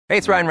Hey,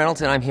 it's Ryan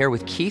Reynolds, and I'm here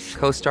with Keith,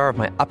 co-star of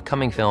my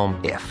upcoming film,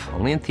 If,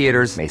 only in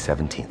theaters May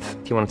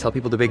 17th. Do you want to tell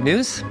people the big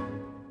news?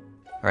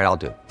 All right, I'll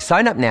do it.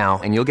 Sign up now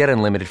and you'll get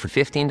unlimited for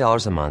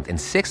 $15 a month and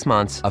 6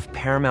 months of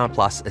Paramount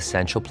Plus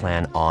Essential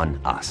Plan on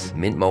us.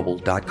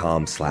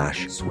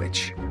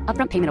 MintMobile.com/switch.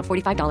 Upfront payment of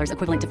 $45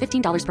 equivalent to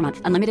 $15 per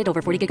month. Unlimited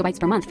over 40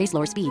 gigabytes per month. Face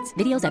lower speeds.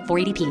 Videos at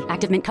 480p.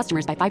 Active Mint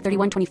customers by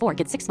 531.24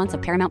 get 6 months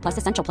of Paramount Plus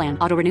Essential Plan.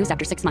 Auto renews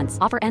after 6 months.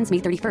 Offer ends May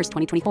 31st,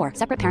 2024.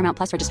 Separate Paramount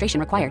Plus registration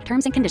required.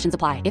 Terms and conditions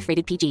apply if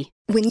rated PG.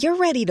 When you're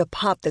ready to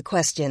pop the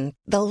question,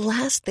 the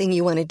last thing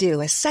you want to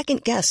do is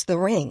second-guess the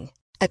ring.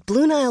 At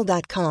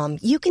BlueNile.com,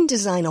 you can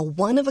design a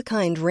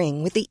one-of-a-kind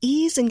ring with the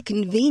ease and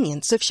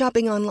convenience of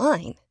shopping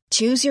online.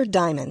 Choose your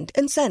diamond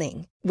and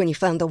setting. When you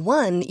find the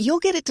one, you'll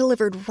get it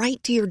delivered right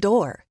to your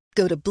door.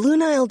 Go to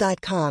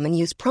BlueNile.com and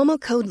use promo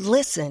code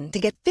LISTEN to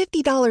get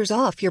 $50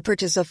 off your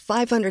purchase of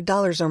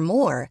 $500 or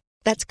more.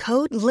 That's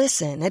code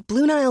LISTEN at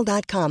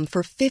BlueNile.com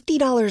for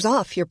 $50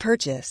 off your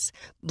purchase.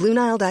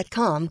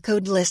 BlueNile.com,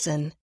 code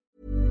LISTEN.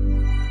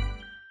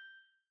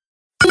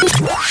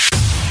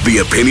 The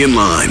Opinion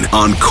Line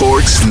on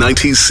Cork's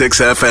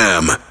 96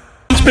 FM.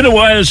 It's been a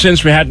while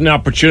since we had an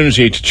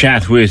opportunity to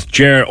chat with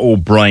Ger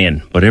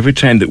O'Brien, but every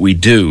time that we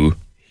do,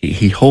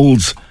 he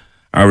holds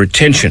our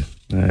attention.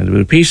 There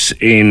was a piece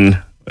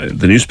in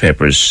the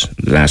newspapers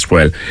last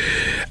while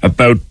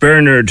about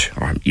Bernard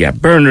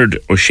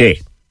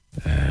O'Shea,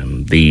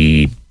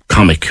 the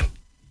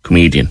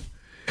comedian,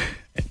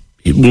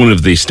 one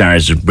of the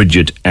stars of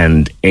Bridget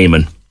and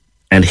Eamon,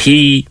 and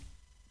he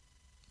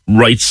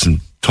writes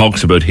and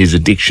talks about his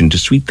addiction to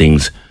sweet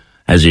things,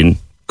 as in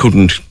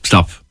couldn't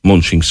stop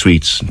munching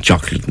sweets and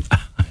chocolate.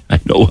 I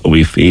know how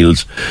he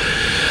feels.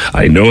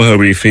 I'm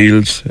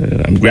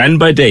grand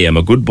by day. I'm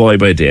a good boy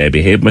by day. I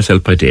behave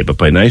myself by day. But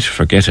by night,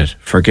 forget it.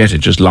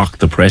 Just lock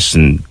the press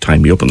and tie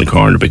me up in the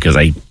corner because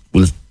I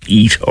will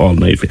eat all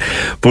night.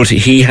 But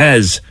he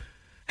has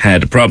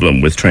had a problem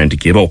with trying to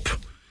give up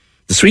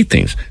the sweet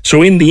things.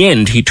 So in the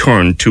end, he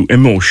turned to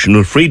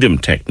emotional freedom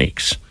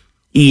techniques,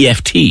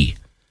 EFT,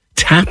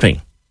 tapping.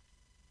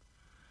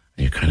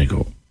 You kind of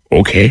go,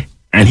 okay.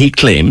 And he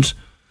claims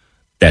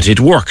that it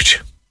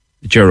worked.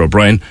 Ger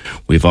O'Brien,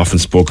 we've often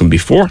spoken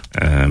before,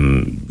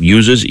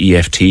 uses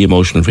EFT,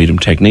 emotional freedom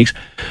techniques.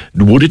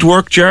 Would it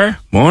work, Ger?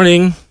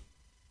 Morning.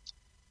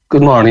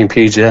 Good morning,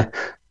 PJ.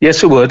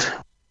 Yes, it would.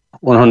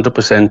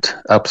 100%.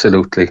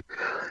 Absolutely.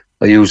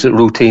 I use it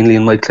routinely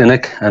in my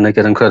clinic and I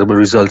get incredible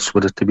results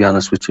with it, to be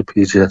honest with you,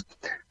 PJ.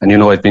 And you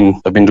know, I've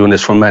been doing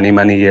this for many,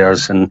 many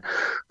years and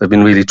I've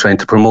been really trying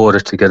to promote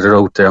it, to get it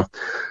out there,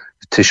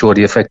 to show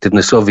the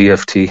effectiveness of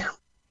EFT.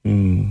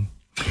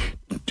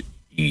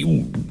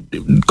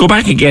 Go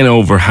back again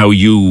over how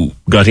you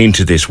got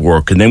into this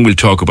work, and then we'll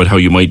talk about how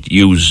you might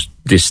use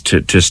this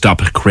to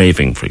stop a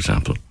craving, for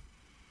example.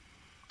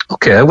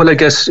 Okay, well, I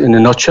guess in a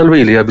nutshell,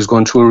 really, I was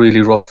going through a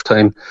really rough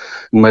time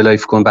in my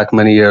life going back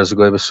many years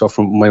ago. I was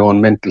suffering with my own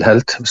mental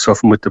health. I was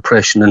suffering with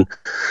depression and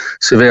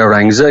severe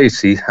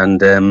anxiety. And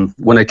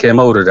when I came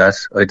out of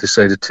that, I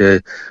decided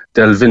to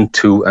delve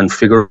into and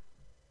figure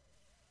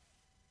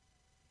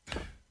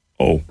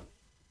hang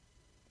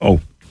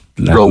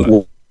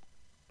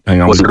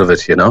on. Of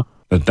it, you know.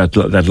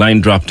 That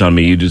line dropped on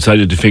me. You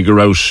decided to figure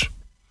out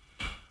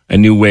a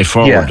new way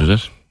forward, did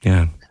it?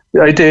 Yeah.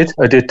 I did,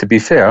 to be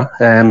fair.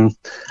 And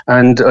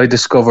I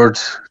discovered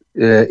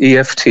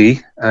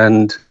EFT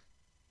and...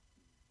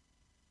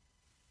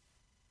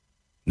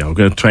 No, we're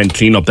going to try and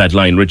clean up that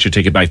line. Richard,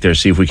 take it back there,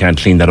 see if we can't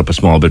clean that up a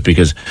small bit,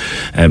 because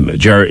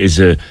Ger is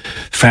a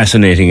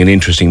fascinating and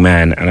interesting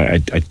man, and I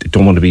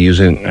don't want to be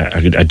using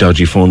a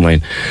dodgy phone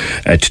line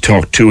to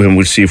talk to him.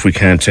 We'll see if we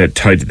can't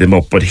tidy them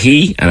up. But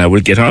he, and I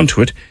will get on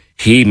to it,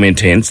 he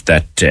maintains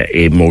that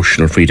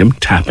emotional freedom,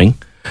 tapping,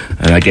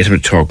 and I get him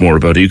to talk more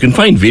about it. You can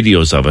find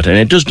videos of it, and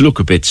it does look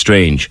a bit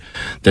strange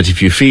that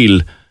if you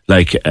feel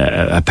like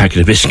a packet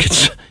of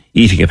biscuits,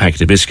 eating a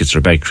packet of biscuits or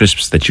a bag of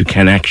crisps, that you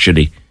can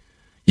actually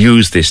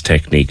use this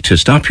technique to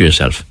stop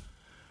yourself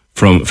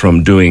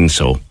from doing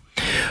so.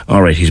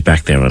 All right, he's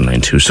back there on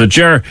line 2. So,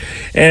 Ger,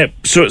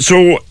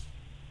 so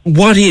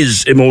what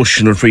is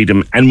emotional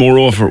freedom, and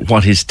moreover,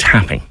 what is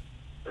tapping?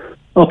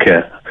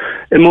 Okay,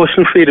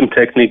 emotional freedom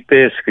technique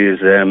basically is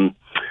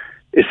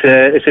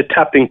it's a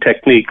tapping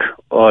technique,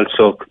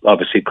 also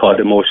obviously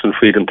called emotional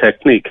freedom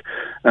technique,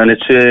 and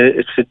it's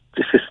a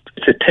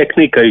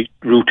technique I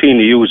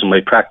routinely use in my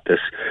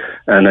practice,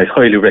 and I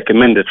highly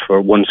recommend it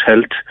for one's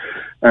health.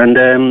 And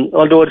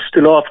although it's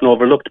still often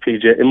overlooked,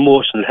 PJ,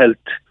 emotional health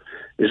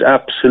is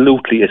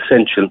absolutely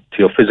essential to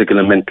your physical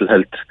and mental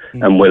health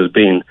and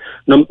well-being.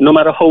 No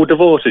matter how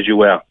devoted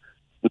you are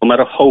to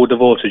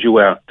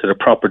the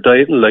proper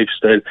diet and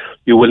lifestyle,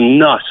 you will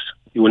not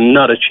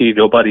achieve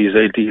your body's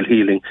ideal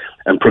healing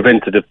and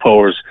preventative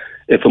powers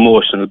if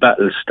emotional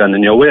battles stand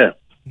in your way.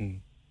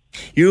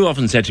 You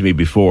often said to me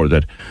before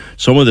that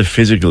some of the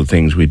physical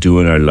things we do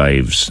in our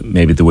lives,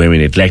 maybe the way we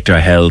neglect our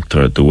health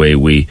or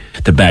the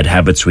bad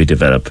habits we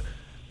develop,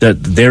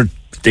 that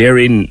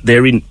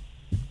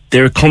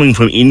they're coming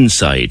from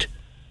inside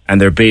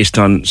and they're based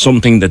on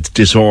something that's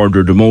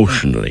disordered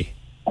emotionally.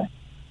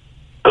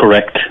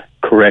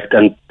 Correct.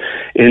 And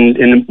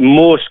in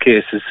most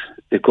cases,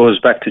 it goes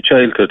back to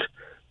childhood.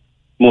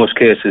 Most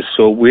cases.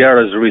 So we are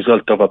as a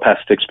result of our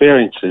past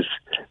experiences,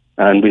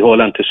 and we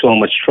hold on to so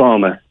much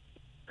trauma,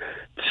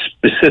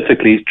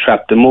 specifically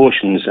trapped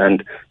emotions.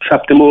 And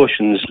trapped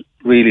emotions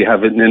really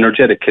have an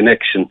energetic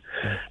connection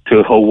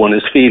to how one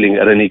is feeling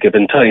at any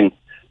given time.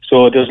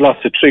 So there's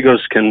lots of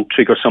triggers can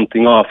trigger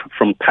something off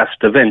from past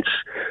events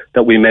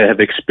that we may have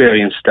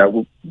experienced that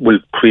will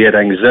create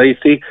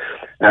anxiety.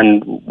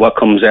 And what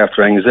comes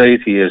after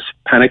anxiety is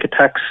panic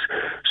attacks.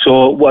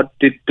 So what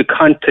the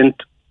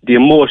content, the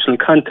emotional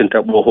content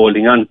that we're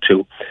holding on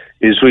to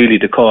is really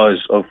the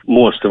cause of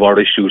most of our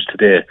issues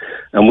today.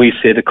 And we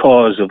say the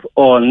cause of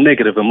all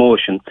negative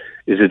emotion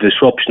is a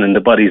disruption in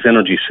the body's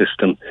energy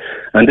system.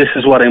 And this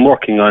is what I'm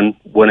working on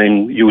when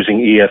I'm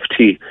using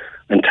EFT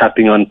and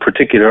tapping on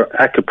particular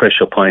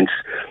acupressure points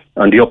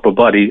on the upper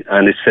body,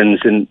 and it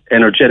sends an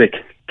energetic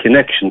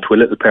connection to a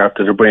little part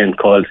of the brain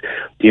called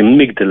the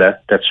amygdala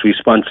that's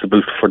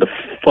responsible for the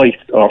fight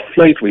or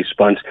flight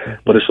response,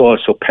 but it's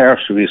also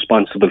partially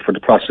responsible for the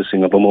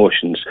processing of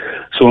emotions.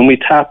 So when we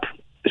tap,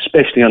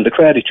 especially on the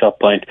karate chop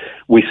point,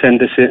 we send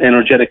this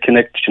energetic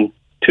connection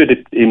to the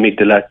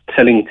amygdala,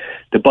 telling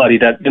the body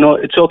that,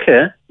 it's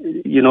okay.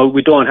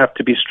 We don't have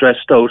to be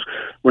stressed out.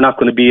 We're not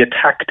going to be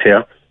attacked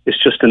here.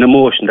 It's just an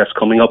emotion that's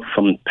coming up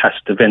from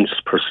past events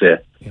per se.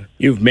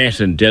 You've met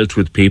and dealt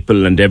with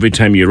people, and every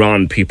time you're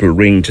on, people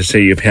ring to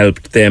say you've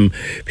helped them.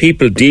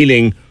 People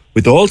dealing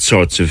with all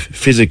sorts of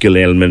physical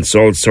ailments,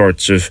 all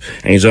sorts of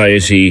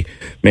anxiety,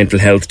 mental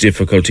health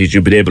difficulties.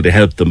 You've been able to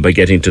help them by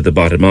getting to the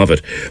bottom of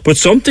it. But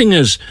something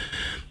as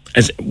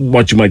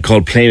what you might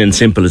call plain and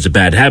simple as a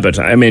bad habit.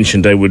 I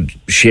mentioned I would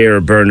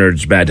share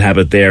Bernard's bad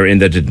habit there in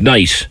that at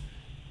night,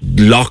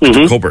 lock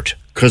the cupboard,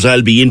 because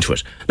I'll be into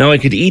it. Now, I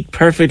could eat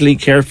perfectly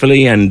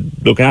carefully and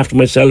look after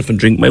myself and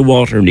drink my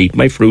water and eat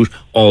my fruit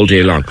all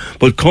day long.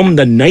 But come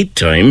the night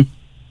time,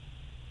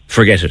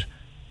 forget it.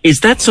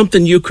 Is that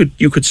something you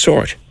could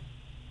sort?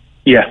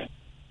 Yeah,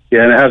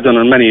 and I have done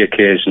on many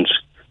occasions.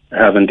 I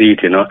have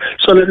indeed,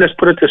 So let's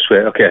put it this way,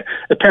 okay?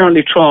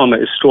 Apparently trauma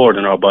is stored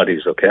in our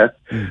bodies, okay?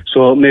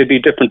 So maybe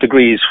different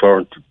degrees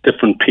for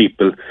different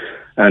people,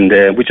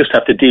 and we just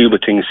have to deal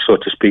with things, so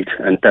to speak,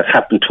 and that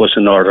happened to us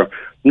in order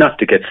not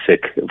to get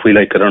sick, if we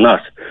like it or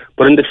not.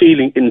 But in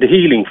the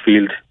healing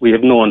field, we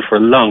have known for a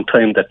long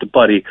time that the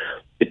body,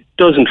 it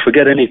doesn't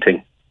forget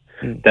anything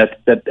that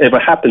ever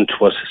happened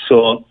to us.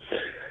 So,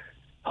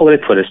 how would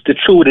I put it? The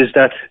truth is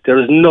that there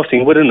is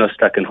nothing within us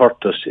that can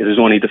hurt us. It is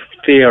only the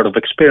fear of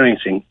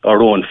experiencing our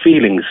own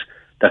feelings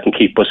that can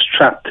keep us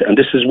trapped. And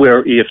this is where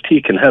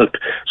EFT can help.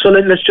 So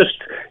let's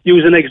just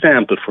use an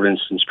example, for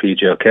instance,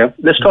 PJ, okay?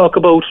 Let's talk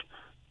about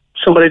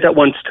somebody that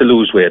wants to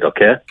lose weight,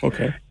 okay?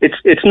 Okay.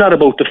 It's not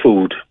about the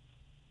food,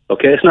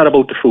 okay? It's not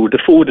about the food.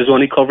 The food is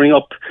only covering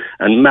up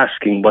and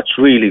masking what's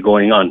really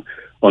going on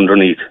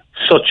underneath,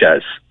 such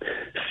as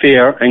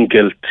fear and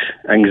guilt,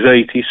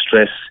 anxiety,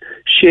 stress,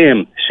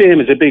 shame. Shame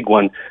is a big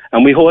one,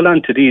 and we hold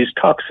on to these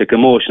toxic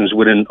emotions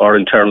within our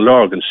internal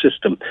organ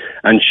system.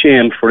 And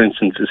shame, for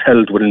instance, is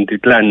held within the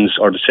glands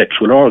or the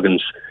sexual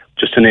organs,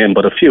 just to name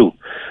but a few.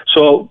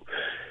 So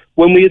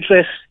when we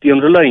address the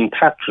underlying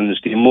patterns,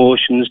 the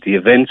emotions, the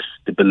events,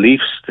 the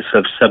beliefs, the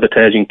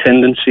self-sabotaging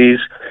tendencies,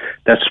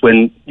 that's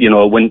when,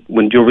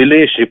 when your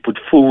relationship with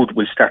food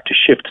will start to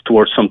shift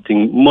towards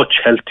something much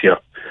healthier,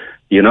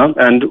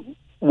 And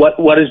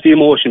what is the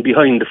emotion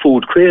behind the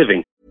food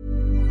craving?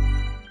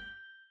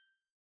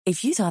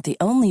 If you thought the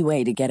only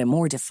way to get a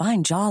more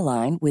defined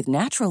jawline with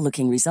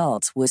natural-looking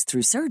results was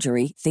through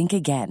surgery, think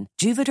again.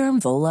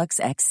 Juvederm Volux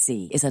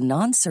XC is a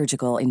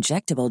non-surgical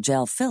injectable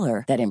gel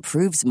filler that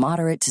improves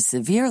moderate to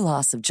severe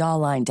loss of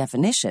jawline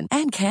definition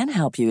and can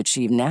help you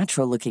achieve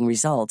natural-looking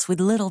results with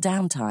little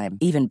downtime.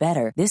 Even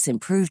better, this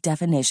improved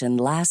definition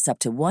lasts up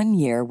to 1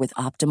 year with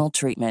optimal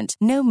treatment.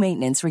 No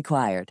maintenance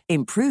required.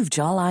 Improve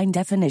jawline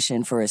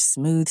definition for a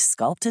smooth,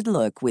 sculpted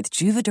look with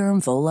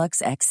Juvederm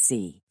Volux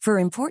XC. For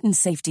important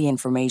safety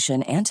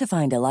information and to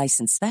find a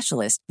licensed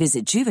specialist,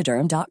 visit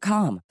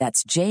Juvederm.com.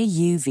 That's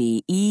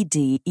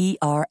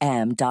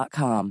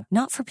JUVEDERM.com.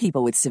 Not for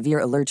people with severe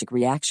allergic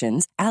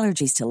reactions,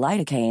 allergies to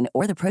lidocaine,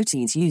 or the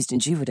proteins used in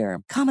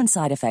Juvederm. Common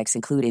side effects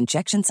include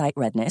injection site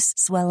redness,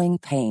 swelling,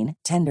 pain,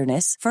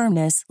 tenderness,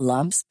 firmness,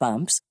 lumps,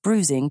 bumps,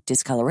 bruising,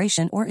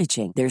 discoloration, or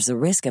itching. There's a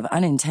risk of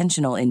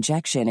unintentional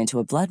injection into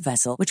a blood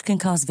vessel, which can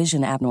cause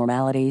vision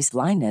abnormalities,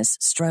 blindness,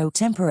 stroke,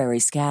 temporary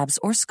scabs,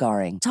 or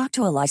scarring. Talk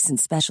to a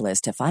licensed specialist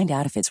to find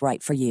out if it's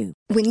right for you.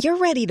 When you're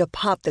ready to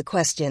pop the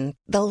question,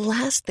 the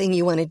last thing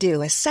you want to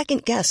do is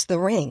second-guess the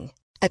ring.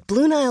 At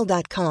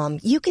BlueNile.com,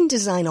 you can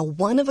design a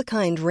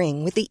one-of-a-kind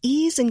ring with the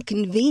ease and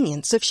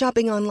convenience of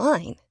shopping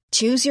online.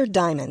 Choose your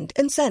diamond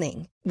and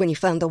setting. When you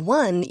find the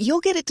one,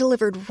 you'll get it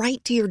delivered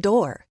right to your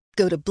door.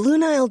 Go to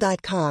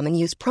BlueNile.com and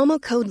use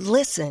promo code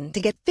LISTEN to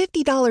get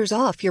 $50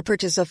 off your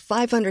purchase of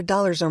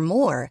 $500 or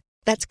more.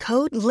 That's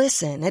code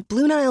LISTEN at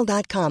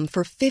BlueNile.com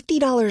for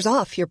 $50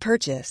 off your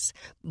purchase.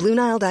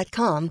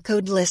 BlueNile.com,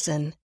 code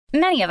LISTEN.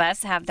 Many of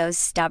us have those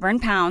stubborn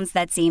pounds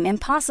that seem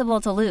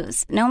impossible to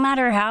lose, no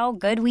matter how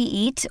good we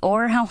eat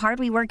or how hard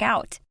we work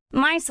out.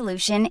 My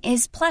solution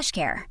is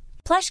PlushCare.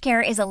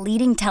 PlushCare is a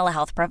leading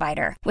telehealth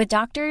provider with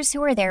doctors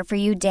who are there for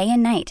you day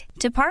and night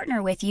to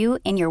partner with you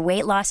in your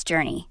weight loss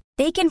journey.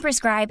 They can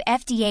prescribe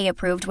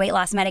FDA-approved weight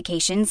loss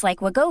medications like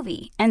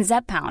Wegovy and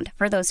Zepbound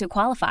for those who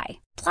qualify.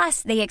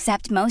 Plus, they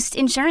accept most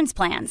insurance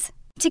plans.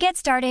 To get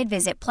started,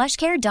 visit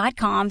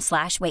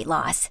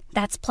plushcare.com/weightloss.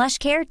 That's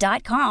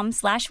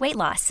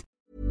plushcare.com/weightloss.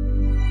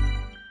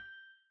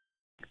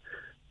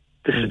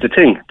 This is the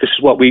thing. This is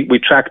what we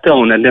track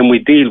down, and then we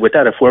deal with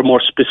that. If we're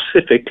more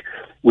specific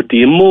with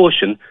the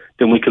emotion,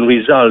 then we can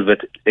resolve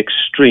it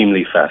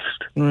extremely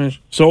fast. Right.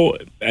 So,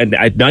 and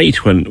at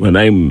night when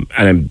I'm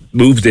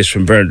moved this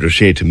from Bernard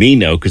O'Shea to me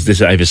now,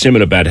 because I have a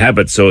similar bad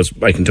habit, so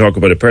I can talk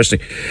about it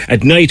personally.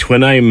 At night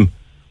when I'm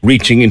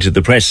reaching into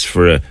the press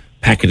for a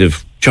packet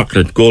of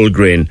chocolate gold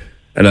grain,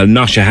 and I'll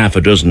nosh a half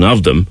a dozen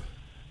of them,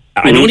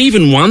 I don't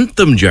even want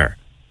them, Ger.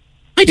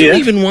 I don't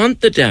even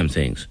want the damn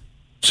things.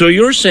 So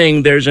you're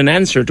saying there's an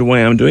answer to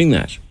why I'm doing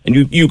that, and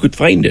you could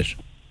find it.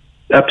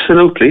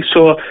 Absolutely.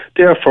 So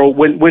therefore,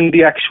 when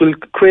the actual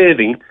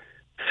craving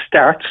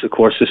starts, of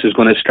course, this is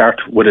going to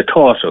start with a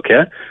thought,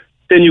 okay?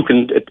 Then you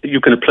can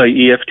apply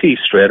EFT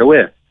straight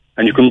away,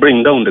 and you can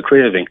bring down the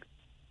craving.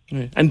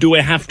 Right. And do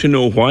I have to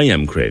know why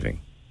I'm craving?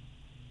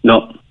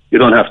 No, you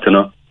don't have to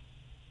know.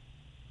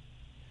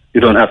 You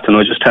don't have to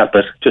know. Just tap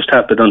it. Just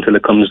tap it until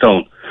it comes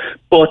down.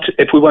 But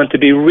if we want to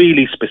be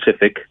really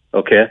specific,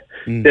 okay,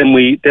 then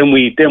we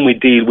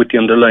deal with the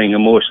underlying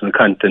emotional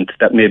content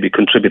that may be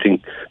contributing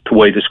to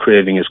why this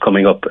craving is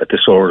coming up at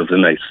this hour of the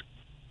night.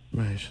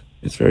 Right.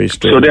 It's very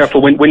strange. So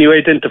therefore, when you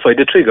identify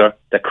the trigger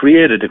that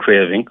created the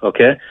craving,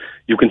 okay,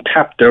 you can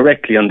tap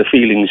directly on the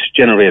feelings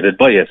generated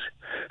by it.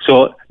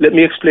 So let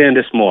me explain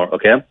this more,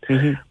 okay?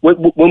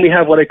 When we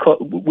have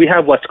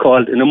what's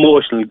called an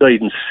emotional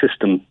guidance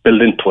system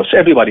built into us.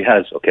 Everybody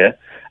has, okay?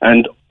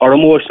 And our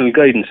emotional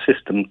guidance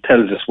system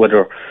tells us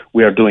whether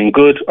we are doing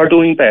good or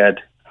doing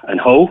bad, and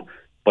how?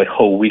 By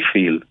how we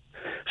feel.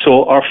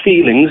 So our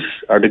feelings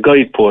are the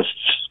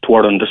guideposts to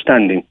our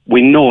understanding.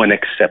 We know and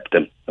accept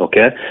them,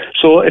 okay?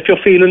 So if you're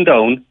feeling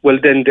down, well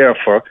then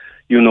therefore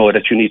you know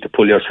that you need to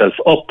pull yourself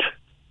up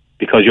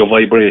because your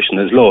vibration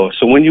is low.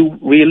 So when you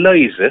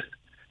realise it,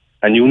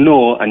 and you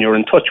know and you're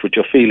in touch with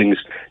your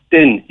feelings,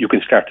 then you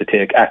can start to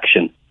take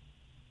action.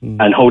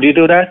 And how do you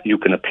do that? You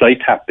can apply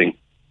tapping,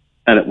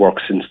 and it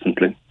works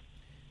instantly.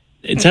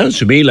 It sounds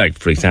to me like,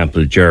 for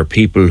example, Ger,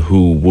 people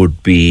who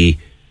would be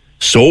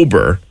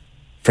sober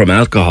from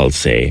alcohol,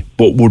 say,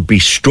 but would be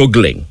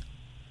struggling,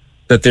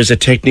 that there's a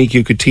technique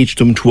you could teach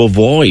them to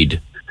avoid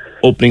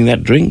opening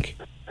that drink.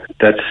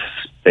 That's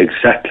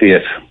exactly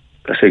it.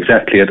 That's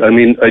exactly it. I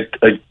mean, I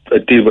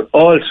deal with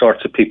all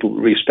sorts of people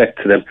with respect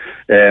to them,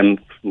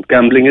 from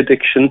gambling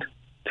addiction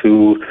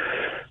to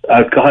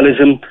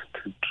alcoholism,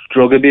 to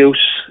drug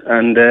abuse,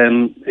 and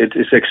it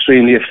is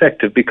extremely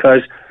effective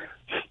because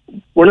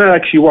we're not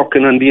actually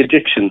working on the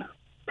addiction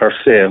per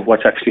se,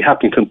 what's actually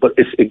happening to them, but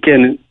it's,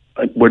 again,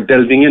 we're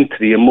delving into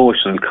the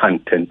emotional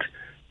content.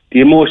 The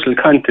emotional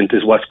content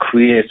is what's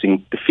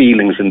creating the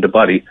feelings in the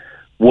body.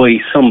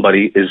 Why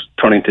somebody is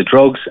turning to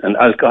drugs and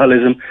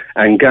alcoholism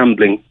and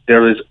gambling,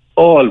 there is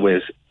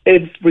always,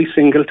 every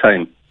single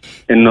time,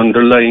 an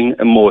underlying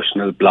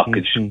emotional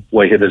blockage.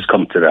 Why it has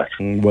come to that.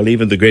 Well,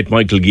 even the great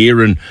Michael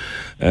Gearan,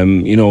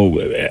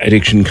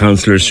 addiction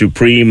counsellor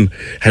supreme,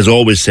 has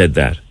always said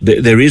that.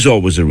 There is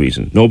always a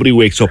reason. Nobody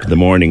wakes up in the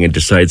morning and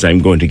decides I'm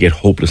going to get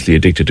hopelessly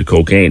addicted to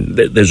cocaine.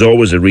 There's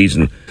always a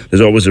reason.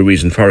 There's always a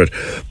reason for it.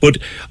 But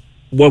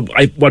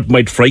what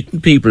might frighten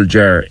people,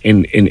 Ger,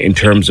 in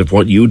terms of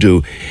what you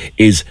do,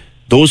 is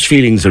those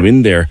feelings are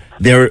in there.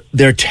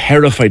 They're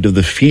terrified of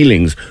the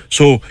feelings.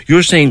 So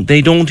you're saying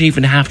they don't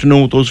even have to know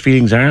what those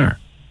feelings are?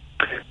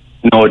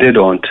 No, they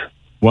don't.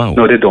 Wow.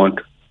 No, they don't.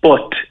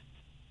 But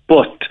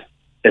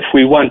if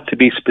we want to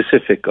be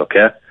specific,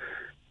 okay,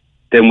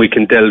 then we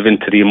can delve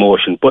into the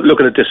emotion. But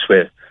look at it this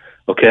way,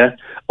 okay?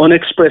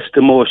 Unexpressed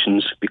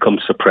emotions become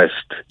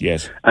suppressed.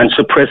 Yes. And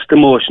suppressed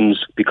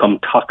emotions become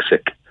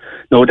toxic.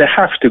 No, they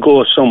have to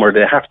go somewhere.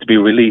 They have to be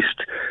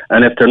released.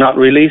 And if they're not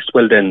released,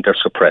 well, then they're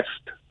suppressed.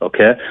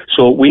 Okay?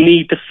 So we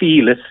need to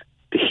feel it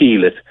to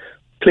heal it.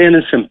 Plain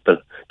and simple.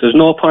 There's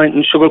no point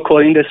in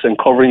sugarcoating this and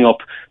covering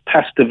up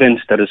past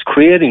events that is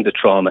creating the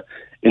trauma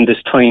in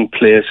this time,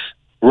 place,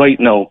 right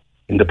now,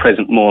 in the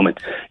present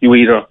moment. You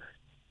either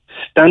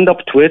stand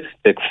up to it,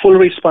 take full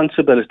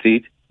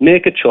responsibility,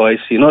 make a choice.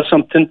 You know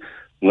something?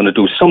 I'm going to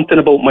do something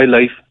about my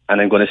life,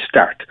 and I'm going to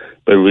start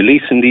by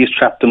releasing these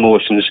trapped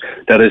emotions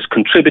that is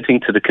contributing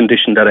to the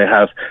condition that I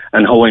have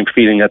and how I'm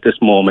feeling at this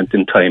moment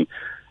in time.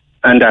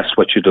 And that's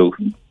what you do.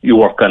 You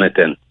work on it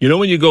then. You know,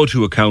 when you go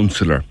to a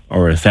counsellor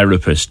or a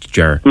therapist,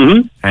 Ger,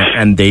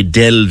 and they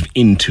delve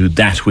into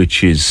that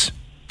which is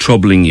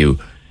troubling you,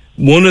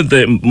 one of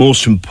the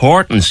most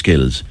important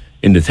skills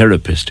in the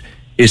therapist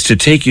is to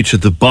take you to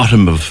the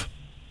bottom of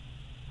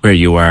where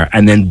you are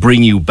and then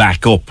bring you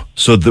back up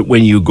so that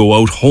when you go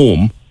out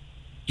home,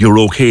 you're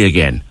okay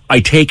again. I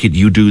take it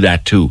you do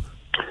that too.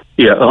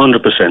 Yeah,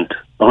 100%.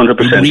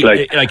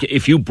 100%. Like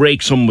if you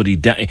break somebody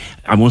down,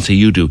 I won't say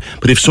you do,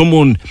 but if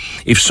someone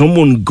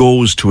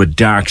goes to a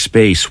dark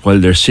space while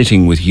they're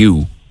sitting with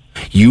you,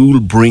 you'll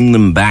bring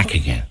them back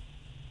again.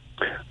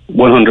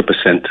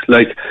 100%.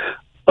 Like,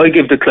 I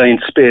give the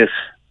client space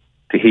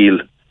to heal,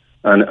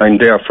 and I'm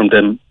there from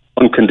them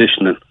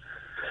unconditionally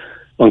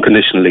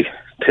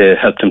to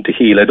help them to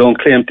heal. I don't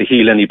claim to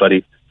heal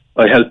anybody.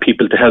 I help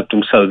people to help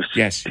themselves.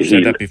 Yes, to you heal.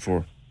 said that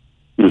before.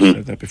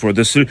 Said that before.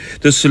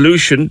 The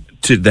solution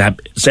to that,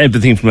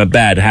 everything from a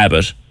bad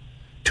habit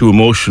to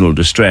emotional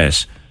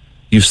distress,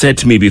 you've said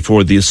to me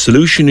before, the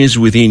solution is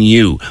within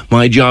you.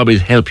 My job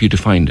is help you to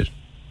find it.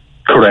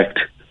 Correct.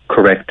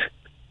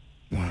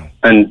 Wow.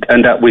 And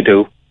that we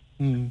do.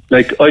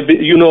 Like,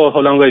 you know how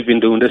long I've been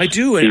doing this. I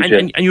do,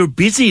 and you're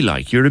busy,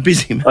 like, you're a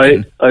busy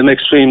man. I'm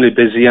extremely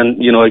busy, and,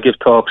 I give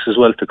talks as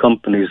well to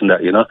companies and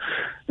that,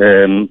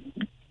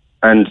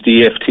 and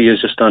the EFT is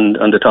just on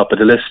the top of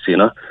the list,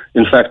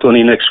 In fact,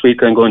 only next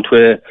week I'm going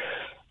to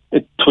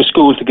a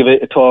school to give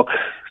a talk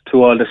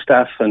to all the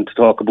staff and to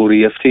talk about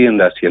EFT and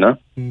that,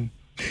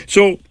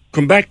 So,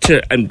 come back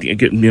to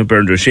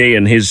Bernard O'Shea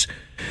and his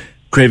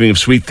craving of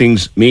sweet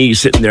things, me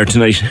sitting there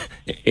tonight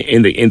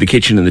in the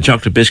kitchen and the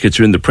chocolate biscuits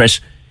are in the press.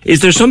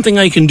 Is there something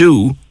I can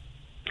do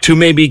to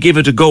maybe give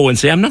it a go and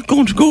say, I'm not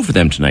going to go for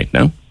them tonight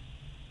now?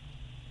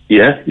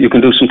 Yeah, you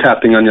can do some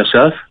tapping on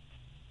yourself.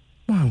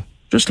 Wow.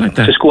 Just like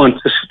that. Just go on.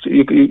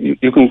 You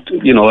can.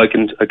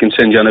 I can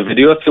send you on a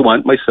video if you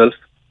want. Myself,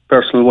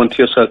 personal one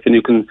to yourself, and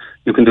you can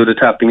do the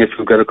tapping if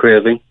you've got a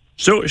craving.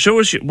 So show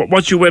us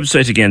what's your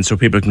website again, so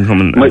people can come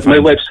and my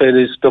website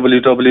is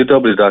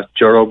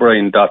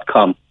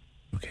www.jerobrien.com.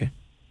 Okay.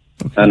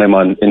 And I'm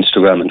on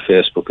Instagram and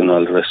Facebook and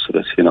all the rest of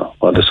it.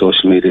 All the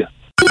social media.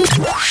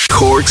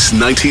 Cork's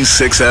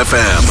 96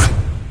 FM.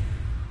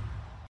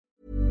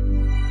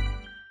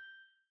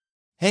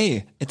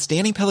 Hey, it's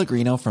Danny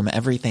Pellegrino from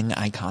Everything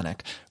Iconic.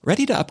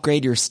 Ready to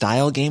upgrade your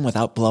style game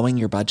without blowing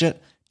your budget?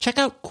 Check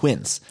out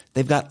Quince.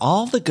 They've got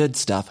all the good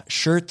stuff,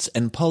 shirts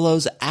and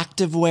polos,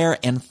 activewear,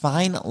 and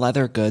fine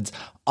leather goods,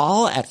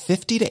 all at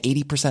 50 to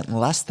 80%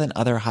 less than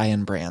other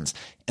high-end brands.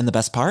 And the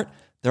best part?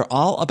 They're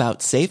all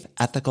about safe,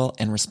 ethical,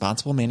 and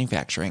responsible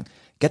manufacturing.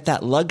 Get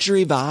that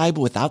luxury vibe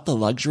without the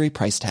luxury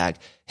price tag.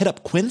 Hit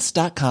up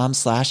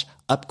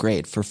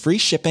quince.com/upgrade for free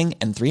shipping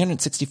and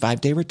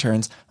 365-day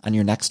returns on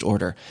your next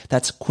order.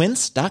 That's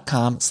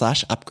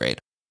quince.com/upgrade.